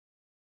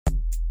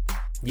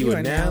You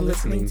are now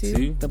listening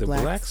to The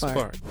Black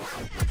Spark.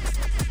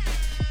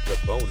 The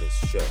bonus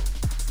show.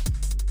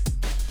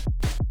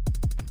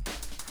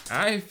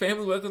 Hi,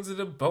 family. Welcome to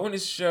the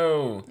bonus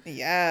show.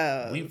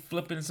 Yeah. We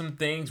flipping some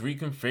things,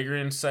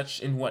 reconfiguring such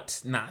and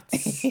what's not.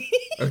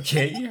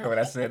 Okay, you heard what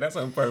I said. That's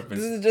on purpose.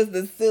 This is just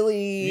the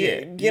silly,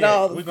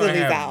 all the We're sillies gonna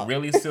have out.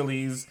 really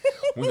sillies.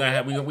 We're gonna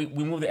have we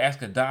moved the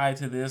Ask a Die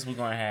to this. We're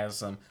gonna have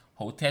some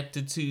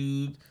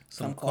hoteptitude,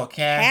 some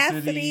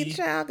Caucasity,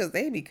 child, because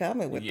they be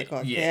coming with the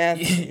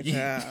Caucasity,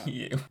 child.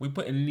 Yeah. We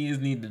putting these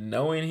need to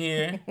know in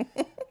here.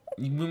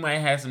 We might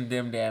have some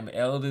damn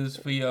elders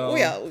for y'all.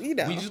 Well, you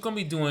know. We just gonna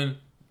be doing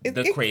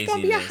the craziness. It's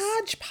gonna be a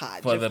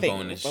hodgepodge for of the things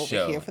bonus over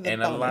show, here for the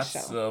and bonus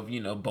lots show. of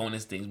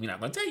bonus things we're not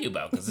gonna tell you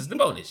about because it's the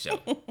bonus show.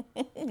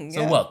 Yeah.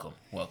 So welcome.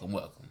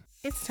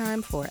 It's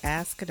time for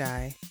Ask a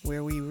Die,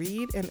 where we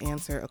read and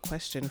answer a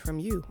question from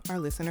you, our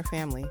listener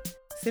family.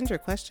 Send your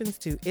questions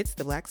to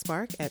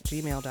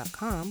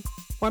itstheblackspark@gmail.com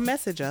or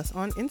message us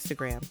on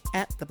Instagram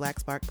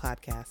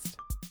 @theblacksparkpodcast.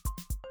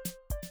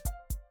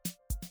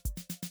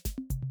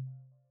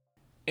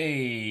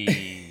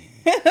 Hey,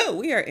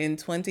 We are in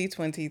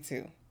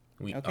 2022.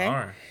 we Okay.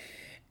 are.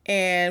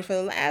 And for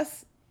the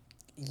last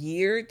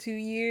year, 2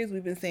 years,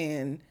 we've been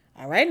saying,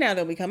 all right, now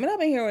don't be coming up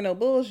in here with no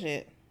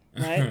bullshit.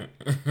 Right?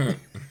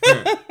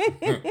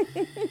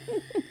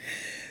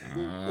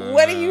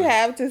 What do you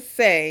have to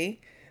say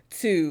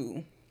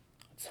to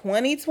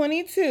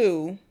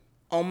 2022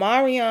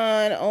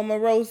 Omarion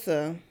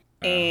Omarosa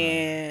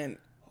and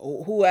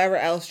whoever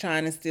else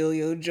trying to steal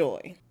your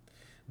joy?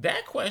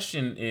 That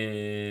question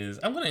is,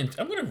 I'm gonna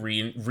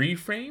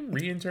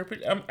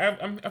reinterpret.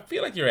 I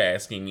feel like you're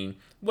asking me,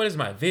 what is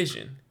my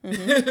vision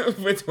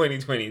for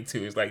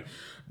 2022? It's like,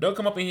 don't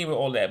come up in here with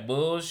all that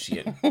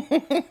bullshit.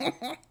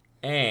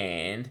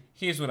 And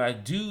here's what I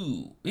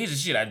do. Here's the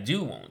shit I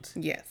do want.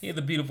 Yes. Here are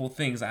the beautiful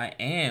things I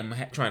am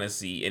trying to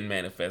see and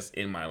manifest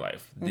in my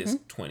life this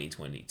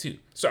 2022.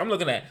 So I'm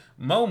looking at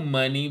more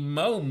money.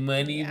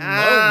 Okay.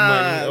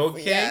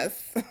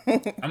 Yes.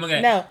 I'm looking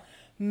at No.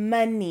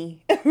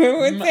 Money. Remember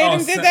when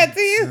Tatum did that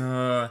to you?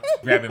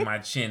 Grabbing my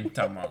chin,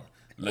 talking about,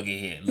 look at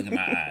here, look at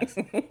my eyes.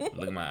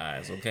 Look at my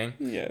eyes, okay?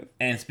 Yes.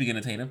 And speaking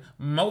of Tatum,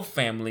 more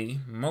family.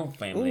 Ooh,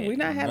 we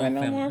not having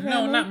no more family?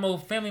 No, not more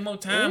family, more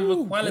time, Ooh,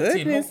 more quality,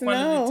 goodness, more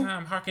quality no.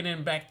 time,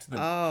 harkening back to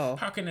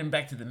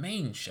the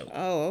main show.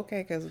 Oh,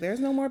 okay, because there's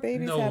no more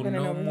babies happening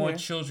No over more here.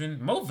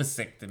 children. More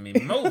vasectomy.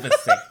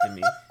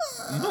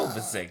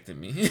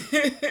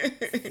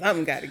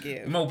 Something got to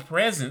give. More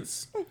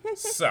presence.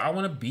 So I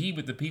want to be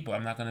with the people.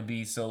 I'm not going to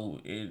be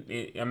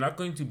I'm not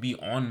going to be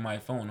on my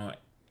phone or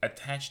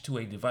attached to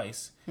a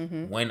device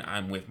when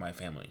I'm with my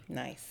family.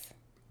 Nice.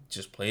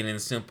 Just plain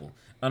and simple.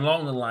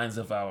 Along the lines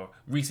of our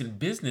recent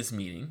business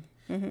meeting,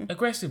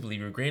 aggressively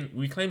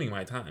reclaiming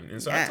my time.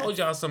 And so I told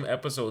y'all some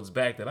episodes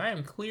back that I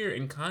am clear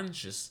and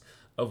conscious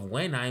of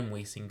when I'm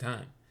wasting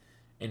time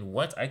and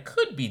what I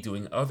could be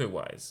doing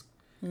otherwise.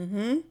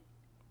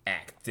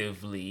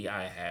 Actively,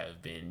 I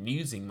have been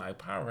using my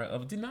power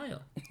of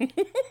denial.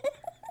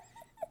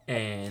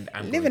 And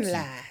I'm Living going a to...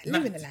 lie.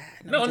 Living a lie.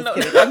 No.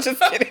 I'm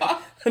just kidding.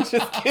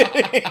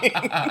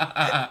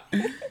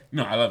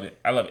 No, I love it.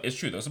 It's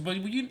true though. So, but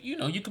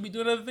you could be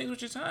doing other things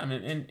with your time,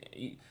 and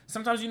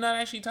sometimes you're not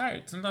actually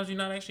tired. Sometimes you're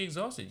not actually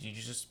exhausted. You're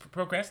just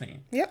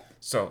procrastinating. Yep.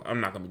 So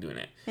I'm not gonna be doing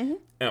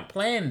that.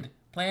 Planned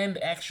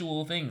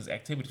actual things,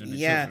 activities with the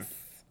Yes. children.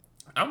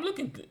 I'm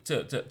looking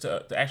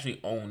to actually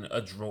own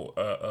a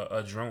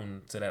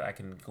drone so that I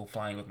can go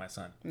flying with my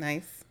son.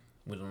 Nice.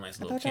 With a nice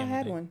I little thought y'all camera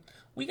had thing. one.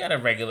 We got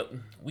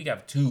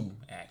two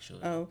actually.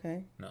 Oh,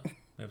 okay. No, we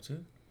have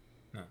two.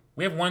 No,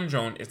 we have one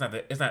drone. It's not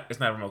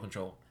remote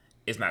control.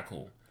 It's not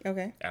cool.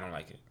 Okay. I don't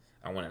like it.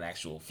 I want an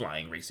actual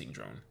flying racing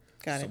drone.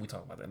 Got it. So we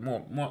talk about that more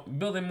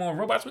building more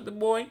robots with the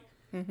boy.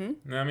 You know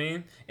what I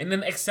mean? And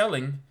then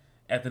excelling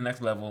at the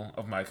next level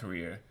of my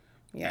career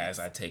as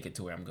I take it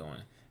to where I'm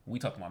going. We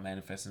talk about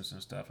manifesting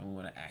some stuff, and we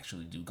want to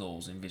actually do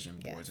goals and vision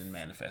boards and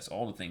manifest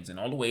all the things and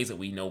all the ways that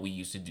we know we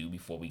used to do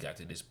before we got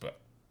to this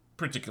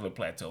particular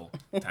plateau.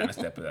 Time to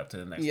step it up to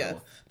the next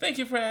level. Thank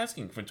you for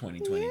asking for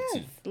 2022.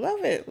 Yes.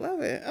 Love it.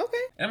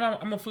 Okay. And I'm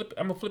gonna flip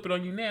it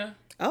on you now.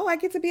 Oh, I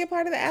get to be a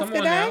part of the Ask Come a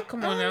on Die? now.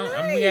 Come on now.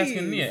 I'm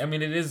asking me. I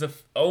mean, it is the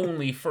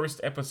only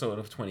first episode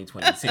of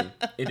 2022.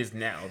 It is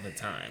now the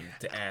time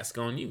to ask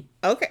on you.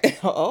 Okay.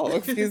 Oh,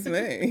 excuse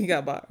me. You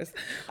got bars.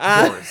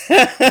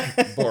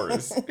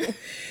 Boris.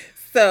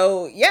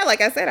 So yeah, like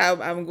I said,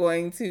 I'm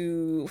going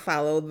to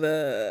follow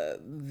the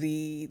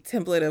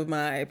template of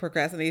my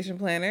procrastination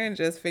planner and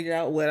just figure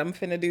out what I'm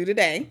finna do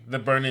today. The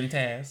burning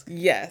task.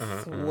 Yes,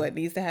 what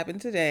needs to happen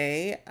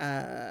today.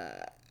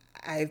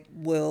 I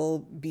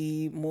will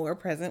be more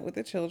present with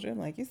the children,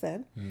 like you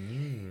said.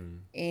 And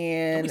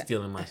Don't be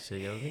stealing my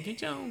shit, yo.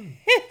 Get your own.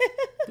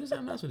 Do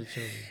something else with the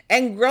children.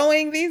 And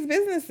growing these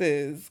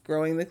businesses,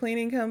 growing the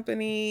cleaning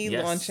company,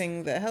 Yes.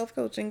 launching the health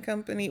coaching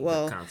company.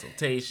 Well, the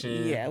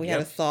consultation. Yeah, we had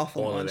a soft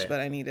all of launch, that. but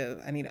I need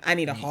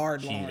a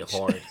hard She need launch. a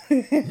hard. Yeah,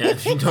 you know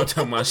what I'm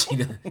talking about. She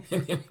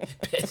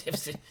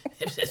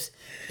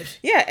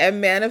Yeah,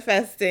 and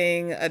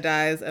manifesting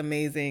Adai's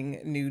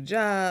amazing new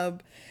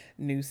job,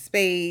 new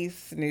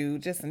space,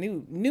 newness.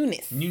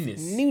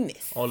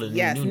 All the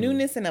Yes, new.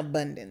 newness and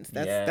abundance.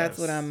 That's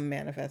what Yes. I'm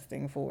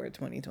manifesting for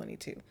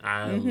 2022.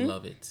 I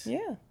love it.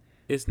 Yeah.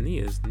 It's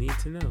Nia's Need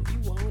to Know.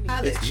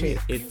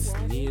 It's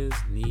Nia's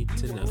Need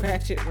to Know.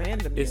 Ratchet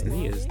random. It's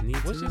Nia's Need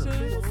to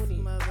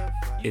Know.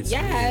 It's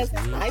Yes,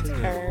 Nia's Need my to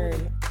Know.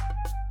 turn.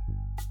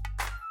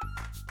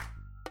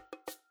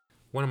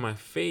 One of my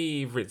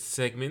favorite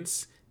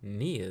segments,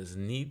 Nia's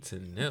Need to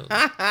Know.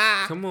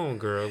 Come on,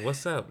 girl.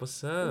 What's up?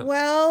 What's up?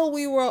 Well,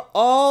 we were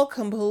all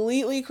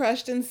completely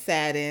crushed and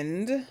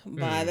saddened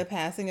by the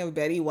passing of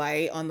Betty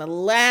White on the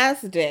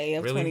last day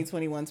of Really?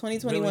 2021.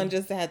 2021 Really?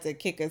 just had to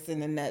kick us in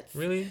the nuts.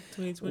 Really?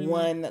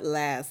 2021? One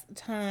last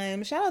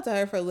time. Shout out to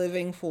her for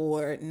living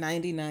for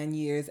 99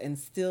 years and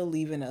still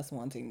leaving us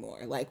wanting more.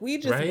 Like, we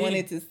just Right?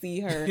 wanted to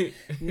see her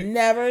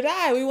never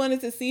die. We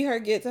wanted to see her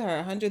get to her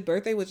 100th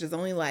birthday, which is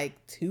only like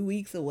 2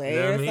 weeks away You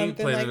know or what I mean?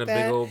 something Planning like a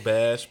that. big old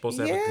bash. Supposed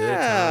to have a good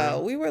Yeah,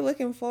 time. we were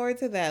looking forward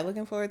to that.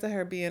 Looking forward to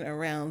her being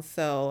around.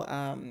 So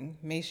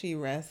may she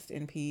rest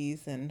in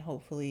peace, and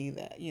hopefully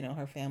that,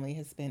 her family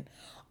has spent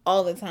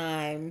all the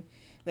time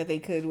that they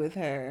could with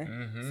her,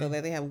 so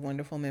that they have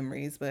wonderful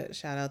memories. But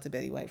shout out to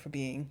Betty White for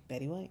being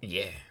Betty White.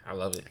 Yeah, I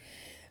love it.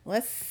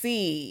 Let's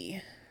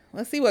see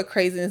what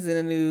craziness is in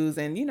the news,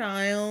 and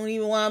I don't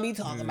even want to be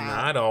talking about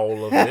Not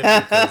all of it,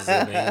 because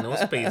there ain't no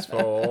space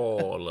for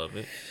all of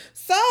it.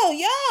 So,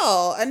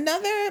 y'all,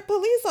 another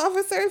police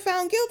officer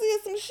found guilty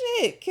of some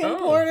shit. Kim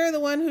Porter, the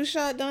one who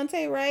shot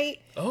Dante Wright.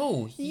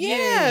 Oh,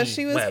 Yeah, yay.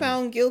 she was What happened?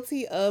 found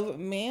guilty of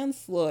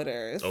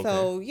manslaughter. Okay.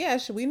 So, yeah,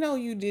 we know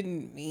you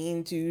didn't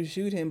mean to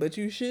shoot him, but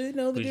you should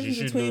know the But you difference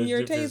should between know the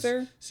your difference,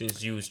 taser.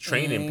 since you was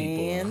training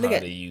people and on the how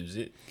gun. to use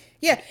it.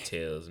 Yeah. It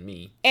tells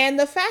me. And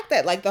the fact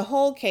that, like, the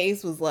whole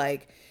case was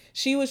like,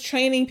 she was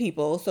training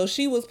people, so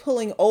she was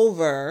pulling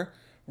over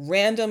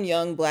random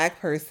young black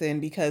person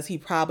because he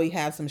probably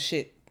had some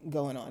shit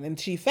going on. And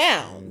she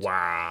found.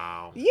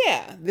 Wow.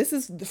 Yeah, this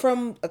is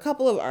from a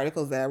couple of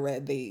articles that I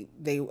read. They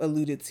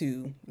alluded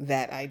to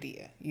that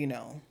idea,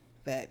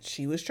 that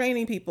she was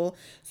training people.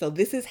 So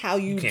this is how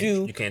you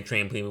do. You can't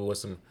train people with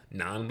some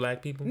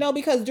non-black people? No,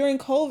 because during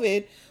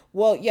COVID,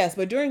 well, yes,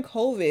 but during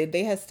COVID,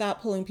 they had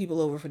stopped pulling people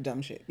over for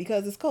dumb shit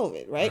because it's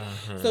COVID, right?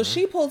 So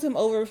she pulled him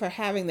over for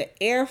having the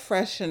air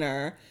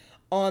freshener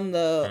on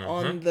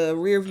the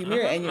rear view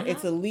mirror, and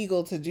it's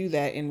illegal to do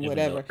that in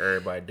whatever.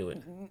 Everybody do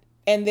it.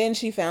 And then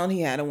she found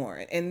he had a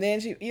warrant. And then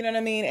she, you know what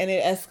I mean? And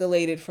it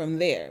escalated from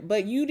there.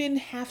 But you didn't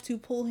have to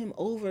pull him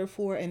over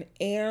for an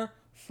air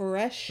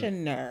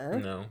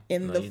freshener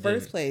in the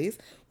first place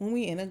when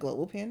we in a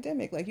global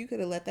pandemic. Like, you could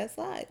have let that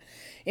slide.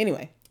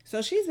 Anyway,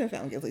 so she's been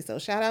found guilty. So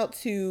shout out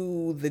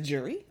to the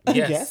jury, I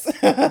guess.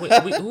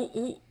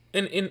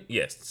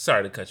 Yes,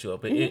 sorry to cut you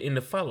up. But in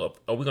the follow-up,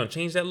 are we going to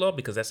change that law?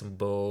 Because that's some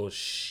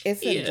bullshit.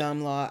 It's a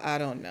dumb law. I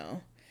don't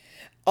know.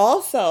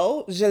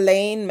 Also,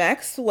 Ghislaine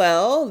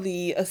Maxwell,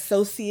 the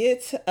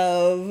associate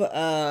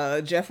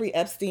of Jeffrey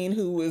Epstein,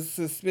 who was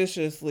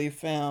suspiciously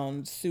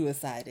found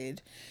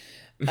suicided.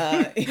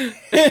 His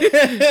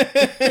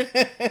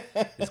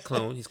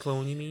clone,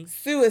 you mean?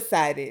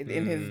 Suicided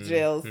in his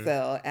jail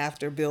cell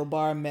after Bill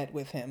Barr met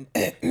with him.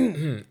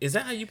 Is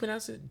that how you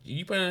pronounce it?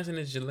 You pronounce it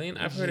as Ghislaine?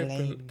 I've heard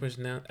it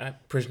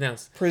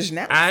pronounced.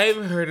 Pronounced?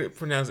 I've heard it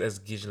pronounced as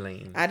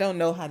Ghislaine. I don't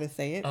know how to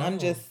say it. I'm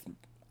just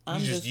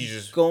you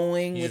just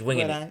going with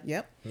winging what it.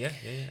 Yep. Yeah.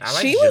 I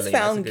like She Ghislaine. was That's a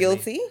found good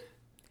guilty.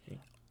 name.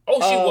 Oh,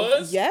 she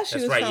was? Yeah, she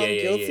That's was right. found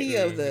Yeah. guilty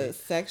of the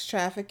sex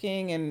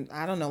trafficking and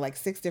I don't know, like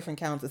 6 different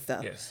counts of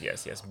stuff. Yes.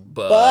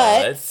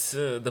 But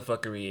the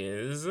fuckery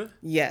is.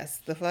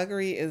 Yes, the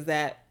fuckery is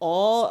that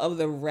all of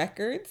the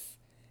records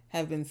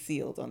have been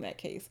sealed on that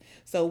case.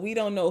 So we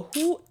don't know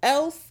who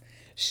else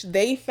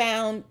they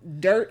found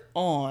dirt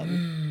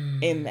on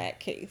in that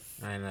case.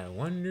 And I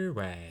wonder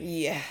why.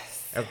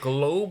 Yes. A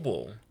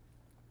global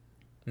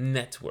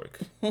network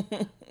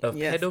of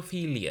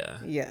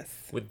pedophilia. Yes.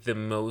 With the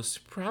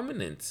most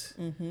prominent,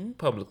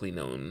 publicly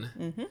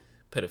known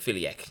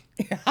pedophiliac.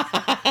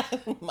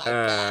 My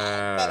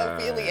God,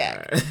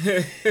 pedophiliac.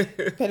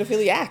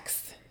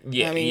 Pedophiliacs.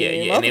 Yeah, I mean,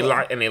 yeah.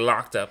 And they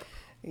locked up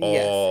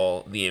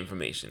all the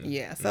information.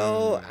 Yeah,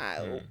 so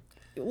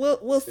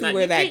we'll see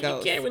where that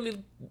goes. You can't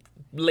really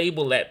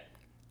label that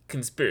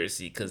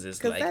conspiracy because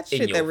it's like that's in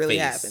shit your that really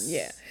face. happened.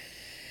 Yeah.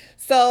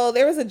 So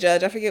there was a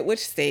judge, I forget which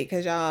state,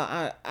 because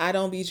y'all, I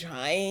don't be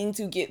trying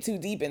to get too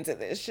deep into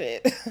this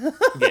shit,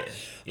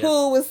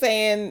 who was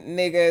saying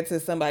nigga to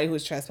somebody who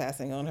was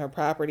trespassing on her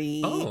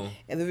property,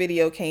 and the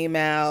video came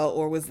out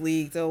or was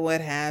leaked or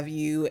what have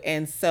you,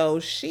 and so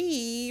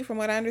she, from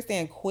what I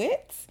understand,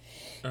 quit.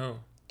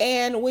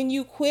 And when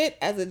you quit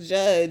as a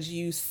judge,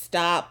 you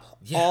stop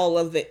all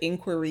of the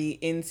inquiry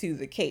into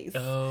the case.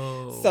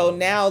 Oh. So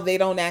now they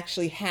don't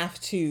actually have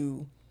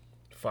to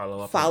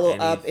follow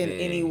up in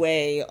any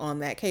way on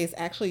that case.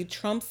 Actually,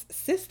 Trump's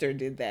sister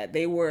did that.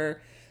 They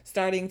were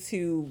starting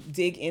to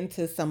dig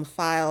into some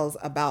files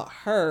about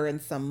her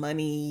and some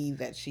money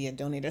that she had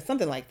donated or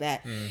something like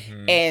that.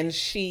 Mm-hmm. And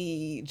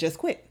she just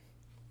quit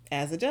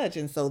as a judge.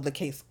 And so the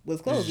case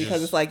was closed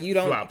because it's like, you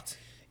don't... Flopped.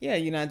 Yeah,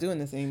 you're not doing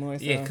this anymore.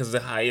 So. Yeah, because the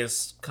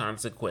highest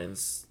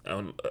consequence,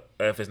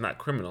 if it's not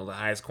criminal, the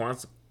highest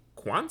consequence,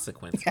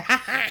 the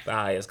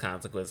highest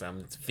consequence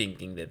I'm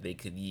thinking that they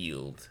could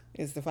yield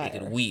is the fire. They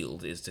could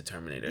wield is to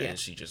terminate her, and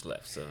she just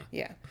left. So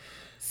yeah.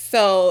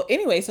 So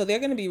anyway, so they're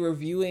going to be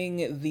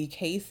reviewing the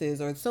cases,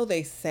 or so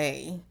they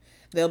say.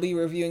 They'll be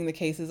reviewing the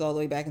cases all the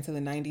way back into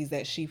the 90s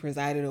that she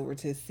presided over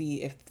to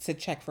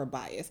check for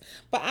bias.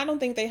 But I don't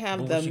think they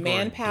have the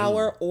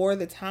manpower or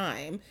the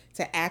time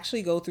to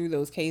actually go through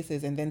those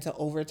cases and then to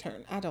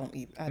overturn. I don't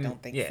think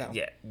so.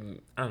 Yeah.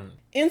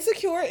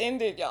 Insecure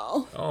ended,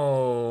 y'all.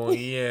 Oh,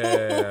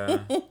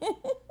 yeah.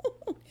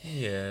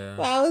 Yeah.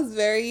 Well, I was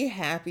very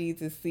happy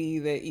to see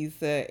that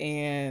Issa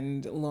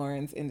and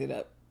Lawrence ended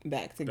up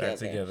back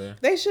together.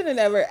 They should have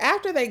never,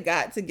 after they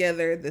got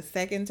together the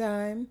second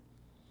time,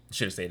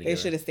 should have stayed together. They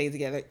should have stayed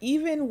together.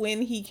 Even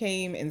when he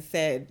came and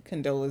said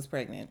Condola's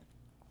pregnant.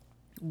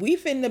 We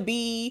finna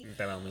be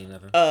that don't mean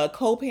nothing. A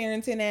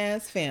co-parenting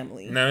ass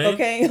family.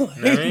 Okay?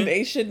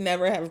 They should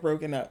never have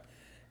broken up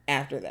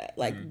after that.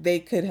 Like, they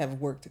could have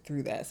worked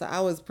through that. So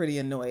I was pretty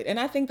annoyed. And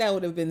I think that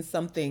would have been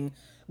something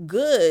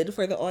good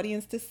for the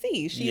audience to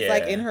see. She's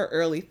like in her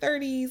early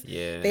 30s.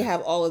 Yeah. They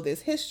have all of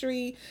this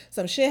history.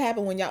 Some shit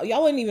happened when y'all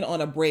wasn't even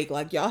on a break.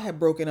 Like, y'all had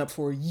broken up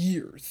for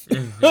years.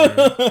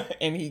 Mm-hmm.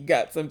 And he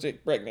got some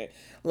chick pregnant.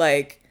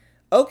 Like,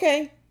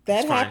 okay,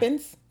 that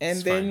happens. And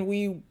it's then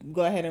we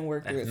go ahead and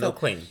work through it. No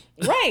claim.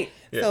 Right.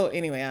 Yeah. So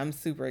anyway, I'm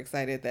super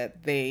excited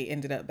that they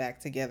ended up back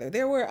together.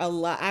 There were a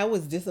lot. I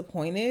was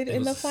disappointed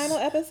in the final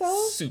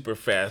episode. Super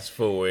fast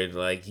forward,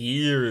 like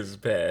years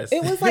past.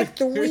 It was like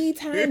 3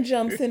 time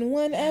jumps in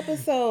one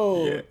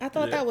episode. Yeah, I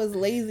thought that was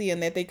lazy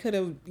and that they could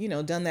have,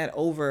 done that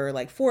over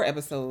like 4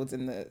 episodes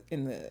in the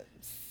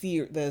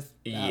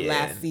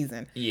last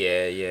season.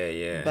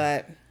 Yeah.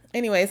 But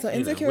anyway, so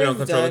Insecure we don't is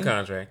control done. The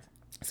contract.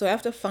 So I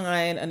have to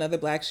find another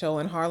black show,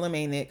 and Harlem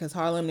ain't it, because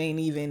Harlem ain't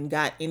even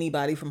got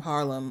anybody from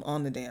Harlem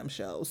on the damn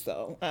show.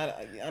 So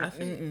I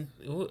think,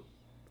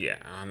 yeah,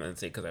 I'm gonna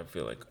say because I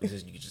feel like you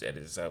could just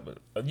edit this out.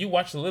 But you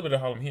watched a little bit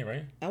of Harlem here,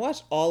 right? I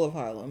watched all of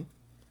Harlem.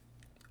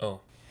 Oh.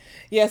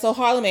 Yeah, so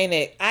Harlem ain't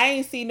it. I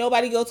ain't see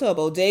nobody go to a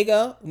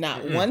bodega,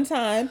 not one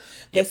time.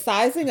 The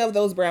sizing of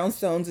those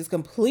brownstones is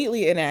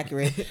completely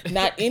inaccurate.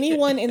 Not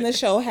anyone in the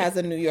show has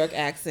a New York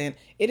accent.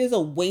 It is a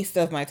waste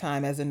of my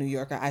time as a New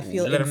Yorker. I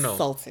feel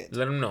insulted.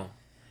 Let them know.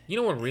 You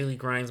know what really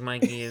grinds my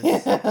gears?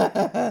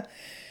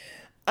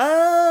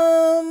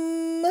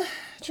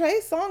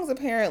 Trey Songz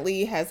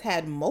apparently has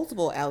had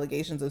multiple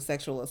allegations of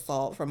sexual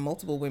assault from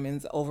multiple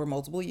women over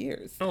multiple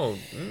years. Oh,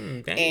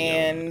 damn.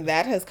 And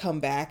that has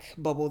come back,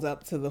 bubbled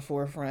up to the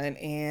forefront.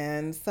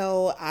 And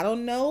so I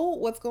don't know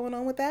what's going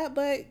on with that,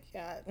 but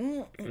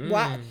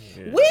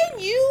when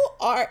you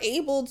are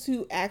able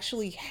to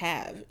actually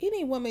have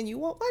any woman you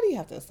want, why do you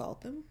have to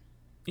assault them?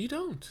 You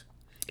don't.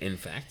 In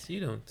fact, you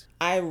don't.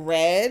 I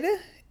read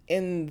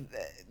in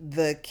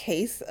the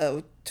case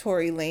of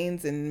Tory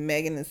Lanez and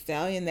Megan Thee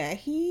Stallion that I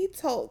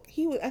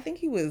think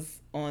he was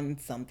on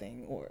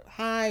something or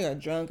high or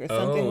drunk or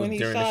something when he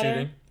shot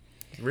her.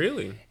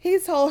 Really? He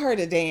told her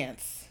to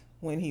dance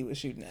when he was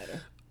shooting at her.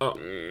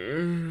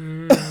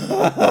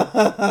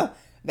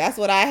 That's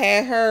what I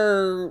had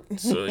heard.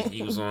 So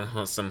he was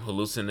on some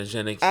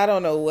hallucinogenics. I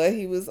don't know what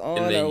he was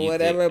on or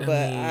whatever,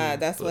 but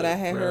that's what I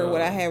had heard,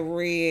 what I had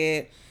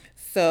read.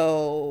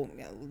 So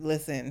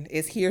listen,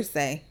 it's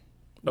hearsay.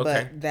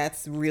 Okay. But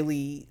that's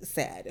really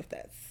sad if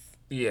that's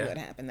what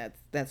happened.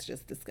 That's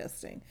just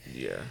disgusting.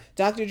 Yeah.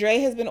 Dr. Dre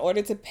has been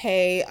ordered to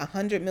pay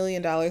 $100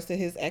 million to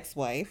his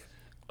ex-wife.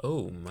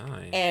 Oh,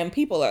 my. And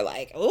people are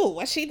like, oh,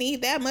 what she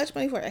need that much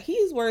money for?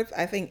 He's worth,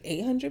 I think,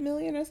 $800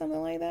 million or something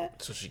like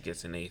that. So she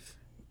gets an eighth.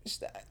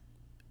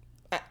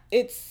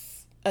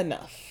 It's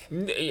enough. I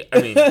mean,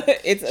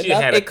 it's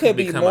enough. It could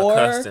be more.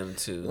 Accustomed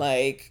to.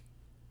 Like,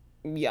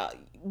 yeah.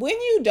 When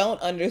you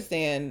don't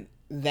understand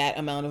that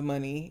amount of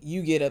money,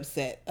 you get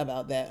upset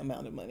about that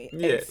amount of money.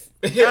 Yes.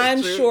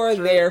 I'm sure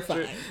they're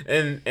fine.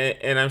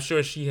 And I'm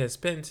sure she has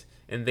spent,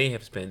 and they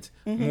have spent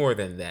more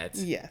than that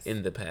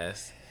in the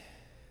past.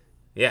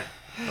 Yeah.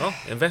 Oh,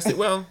 invest it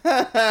well.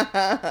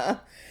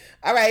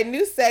 All right,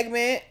 new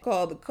segment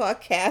called the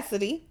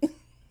Caucasity.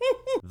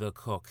 The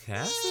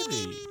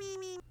Caucasity.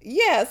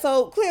 Yeah,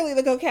 so clearly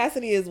the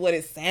Caucasity is what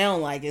it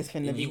sounds like it's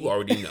finna be. You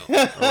already know.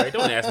 All right,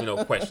 don't ask me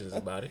no questions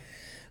about it.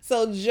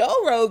 So Joe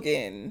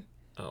Rogan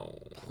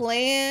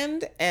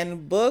planned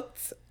and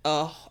booked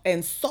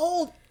and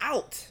sold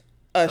out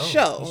a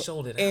show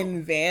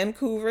in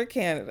Vancouver,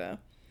 Canada.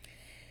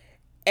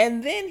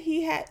 And then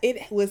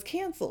it was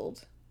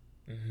canceled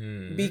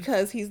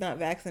because he's not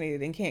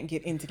vaccinated and can't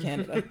get into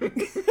Canada.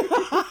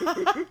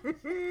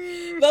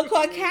 The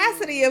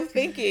caucasity of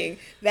thinking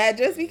that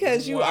just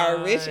because you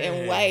are rich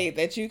and white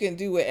that you can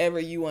do whatever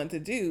you want to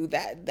do,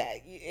 that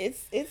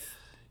it's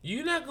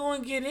you're not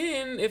going to get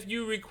in if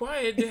you're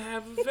required to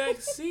have a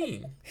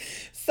vaccine.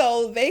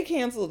 So they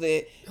canceled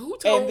it. Who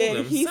told them? And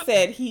then he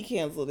said he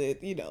canceled it,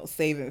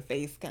 saving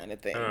face kind of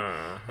thing.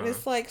 And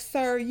it's like,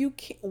 sir,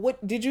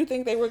 what did you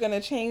think they were going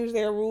to change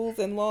their rules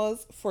and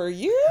laws for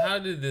you? How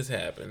did this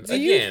happen? Do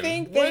you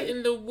think what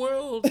in the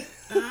world?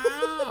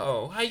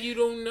 How you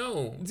don't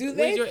know?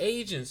 Where's your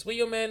agents? Where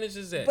your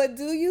managers at? But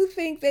do you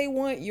think they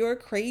want your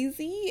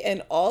crazy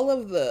and all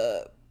of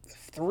the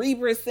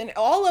 3%,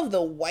 all of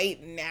the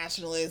white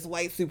nationalists,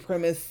 white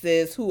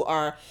supremacists who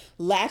are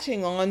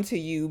latching on to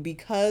you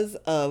because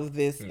of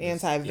this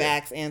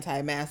anti-vax,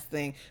 anti-mask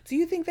thing? Do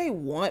you think they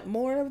want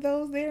more of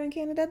those there in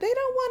Canada? They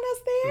don't want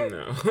us there.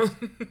 No.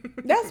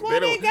 That's why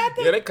they got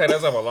them. Yeah, they cut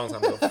us off a long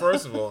time ago.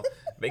 First of all,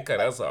 they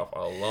cut us off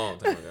a long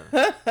time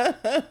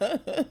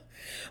ago.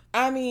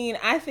 I mean,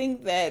 I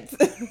think that...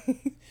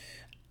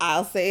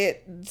 I'll say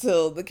it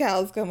till the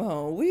cows come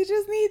home. We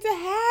just need to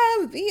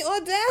have the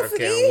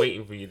audacity. Okay, I'm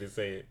waiting for you to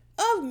say it.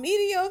 Of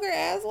mediocre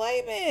ass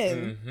white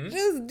men.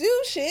 Just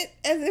do shit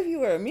as if you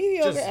were a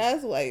mediocre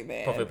ass white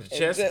man. Puff up your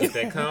chest, get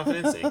that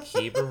confidence, and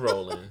keep it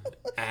rolling.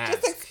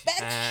 Just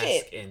expect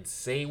shit. And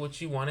say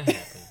what you want to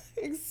happen.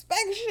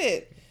 Expect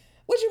shit.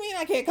 What you mean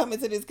I can't come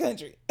into this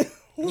country?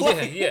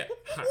 Yeah.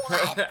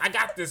 I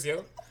got this,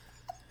 yo.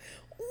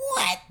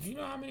 What? You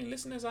know how many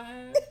listeners I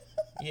have?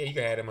 Yeah, you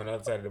can have them on the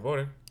other side of the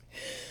border.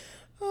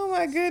 Oh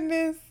my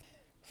goodness.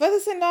 For the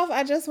send-off,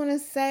 I just want to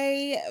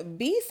say,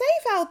 be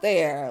safe out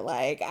there.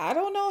 Like, I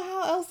don't know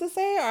how else to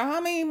say it or how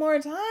many more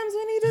times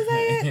we need to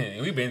say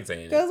it. We've been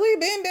saying it. Because we've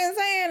been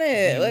saying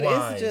it. But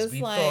wise, it's just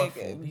be like,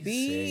 thoughtful,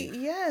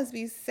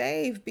 be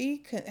safe.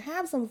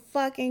 Have some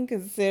fucking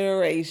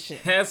consideration.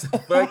 Have some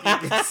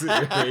fucking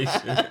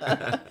consideration.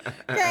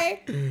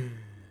 Okay?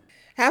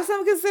 Have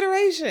some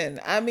consideration.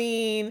 I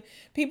mean,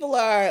 people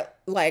are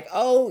like,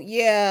 oh,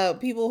 yeah,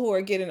 people who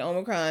are getting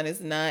Omicron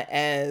is not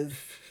as...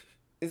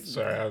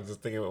 Sorry, I was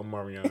just thinking of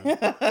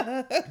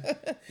Mariana.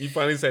 You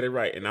finally said it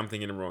right, and I'm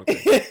thinking the wrong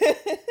thing.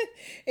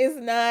 It's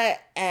not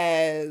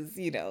as,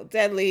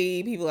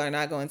 deadly. People are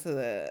not going to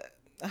the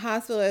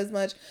hospital as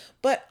much.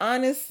 But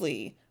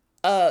honestly,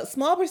 a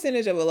small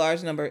percentage of a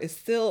large number is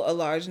still a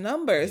large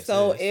number.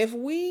 So if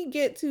we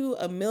get to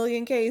 1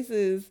 million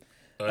cases...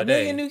 A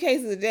million new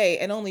cases a day,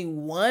 and only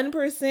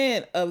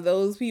 1% of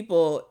those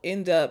people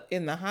end up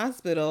in the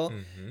hospital.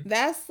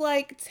 That's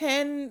like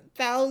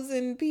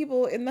 10,000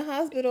 people in the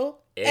hospital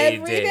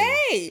every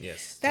day.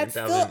 Yes, that's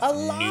still a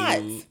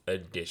lot. New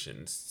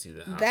additions to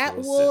the hospital that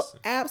will system.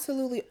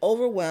 Absolutely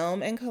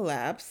overwhelm and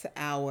collapse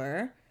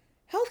our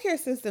healthcare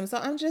system. So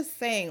I'm just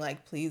saying,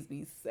 like, please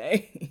be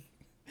safe.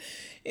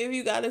 If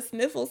you got a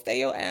sniffle, stay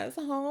your ass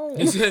home.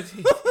 Did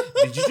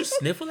you just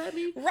sniffle at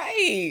me?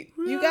 Right.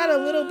 You got a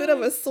little bit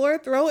of a sore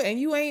throat and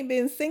you ain't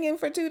been singing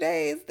for 2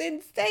 days,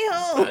 then stay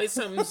home. Probably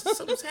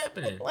something's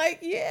happening.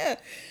 Like, yeah.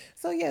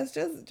 So yes,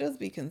 just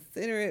be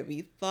considerate,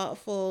 be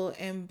thoughtful,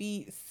 and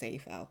be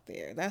safe out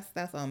there. That's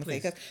all I'm gonna say,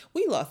 because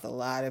we lost a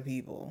lot of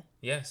people.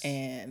 Yes.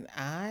 And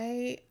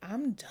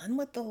I'm done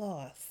with the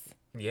loss.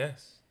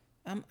 Yes.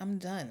 I'm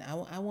done.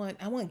 I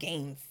want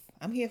gains.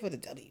 I'm here for the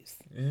W's.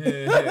 Trying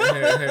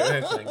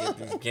to get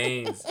these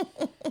gains.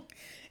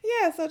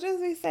 Yeah, so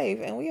just be safe.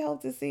 And we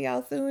hope to see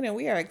y'all soon. And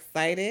we are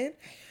excited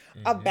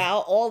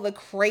about all the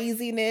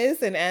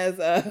craziness. And as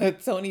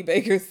Tony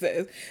Baker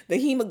says, the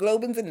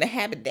hemoglobins and the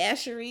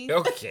haberdasheries.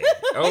 Okay.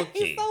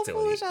 He's so Tony.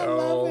 foolish. I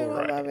love him.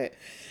 I love it.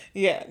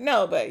 Yeah,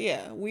 no, but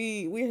yeah,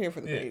 we're here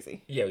for the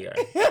crazy. Yeah, we are.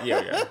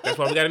 That's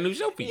why we got a new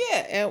show for you.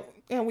 Yeah,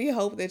 and we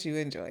hope that you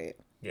enjoy it.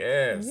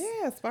 Yes.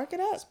 Yeah, spark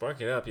it up.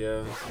 Spark it up,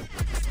 yo.